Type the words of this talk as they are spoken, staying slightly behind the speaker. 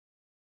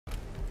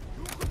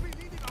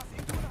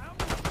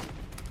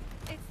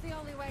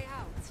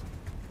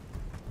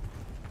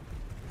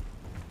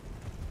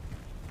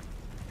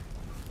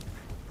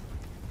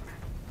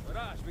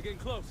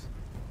getting close.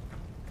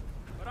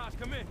 Mirage,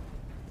 come in.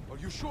 Are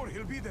you sure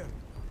he'll be there?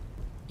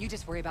 You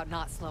just worry about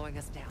not slowing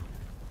us down.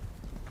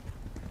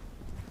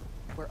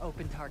 We're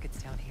open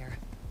targets down here.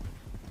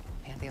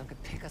 Pantheon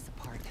could pick us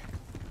apart.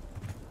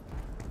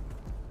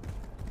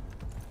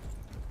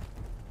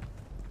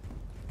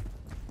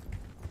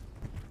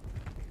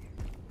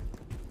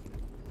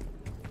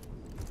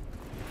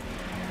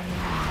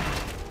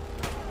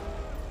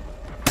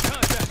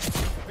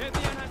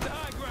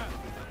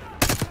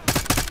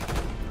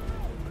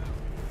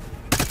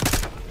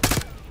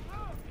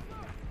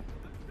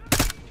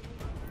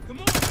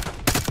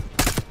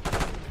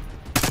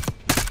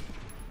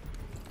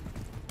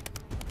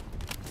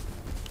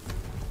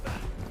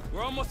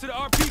 We're almost to the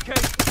RPK.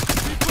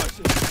 Keep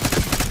pushing.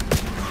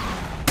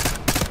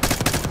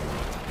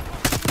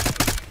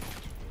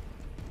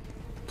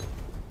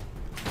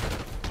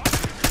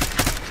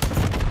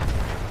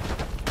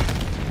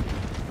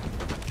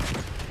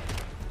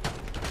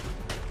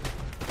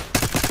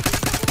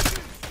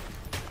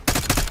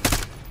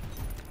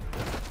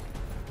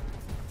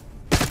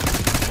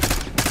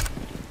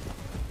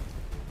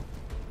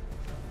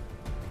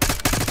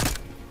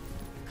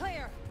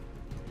 Clear.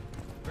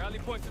 Rally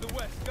point to the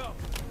west. Go.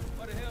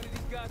 Why the hell did these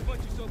guys want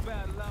you so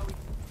bad, Alawi?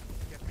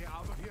 Get me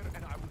out of here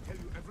and I will tell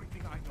you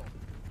everything I know.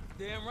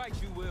 Damn right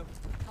you will.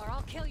 Or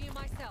I'll kill you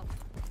myself.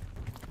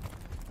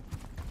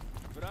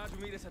 Mirage will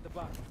meet us at the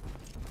bottom.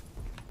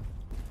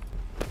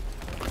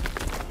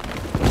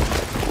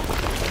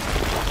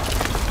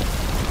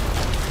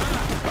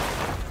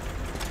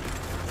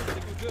 I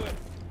think we're good.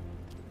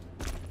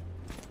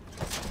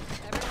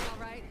 Everyone all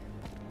right?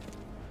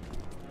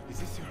 Is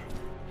this your...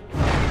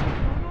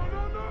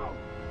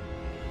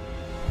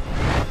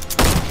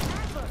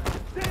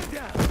 Stand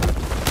down!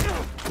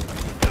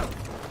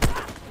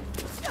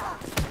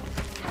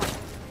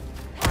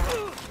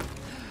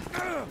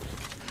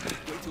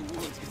 Wait till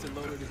Woods gets a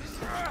load of this.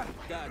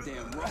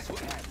 Goddamn Russell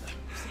Adler,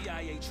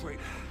 CIA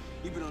traitor.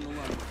 You've been on the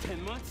run for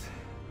 10 months?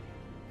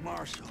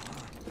 Marshall,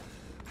 huh?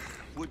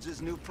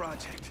 Woods' new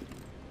project.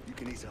 You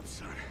can ease up,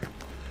 son.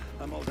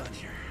 I'm all done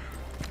here.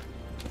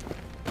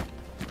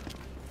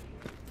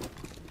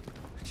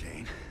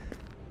 Jane?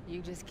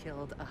 You just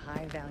killed a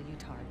high-value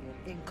target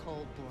in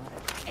cold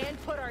blood.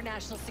 And put our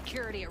national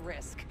security at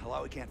risk.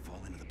 Alawi can't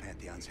fall into the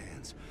Pantheon's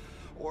hands.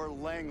 Or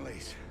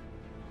Langley's.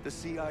 The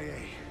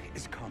CIA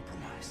is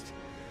compromised.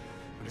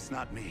 But it's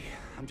not me.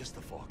 I'm just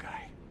the fall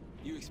guy.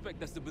 You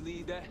expect us to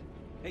believe that?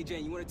 Hey,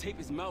 Jane, you want to tape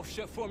his mouth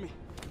shut for me?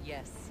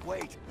 Yes.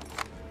 Wait.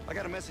 I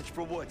got a message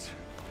for Woods.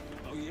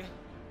 Oh, yeah?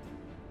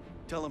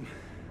 Tell him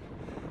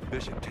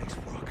Bishop takes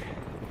Rook.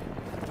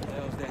 What the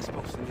hell's that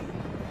supposed to mean?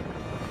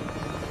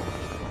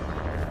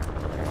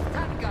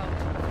 Time to go.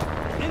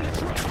 In the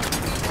truck!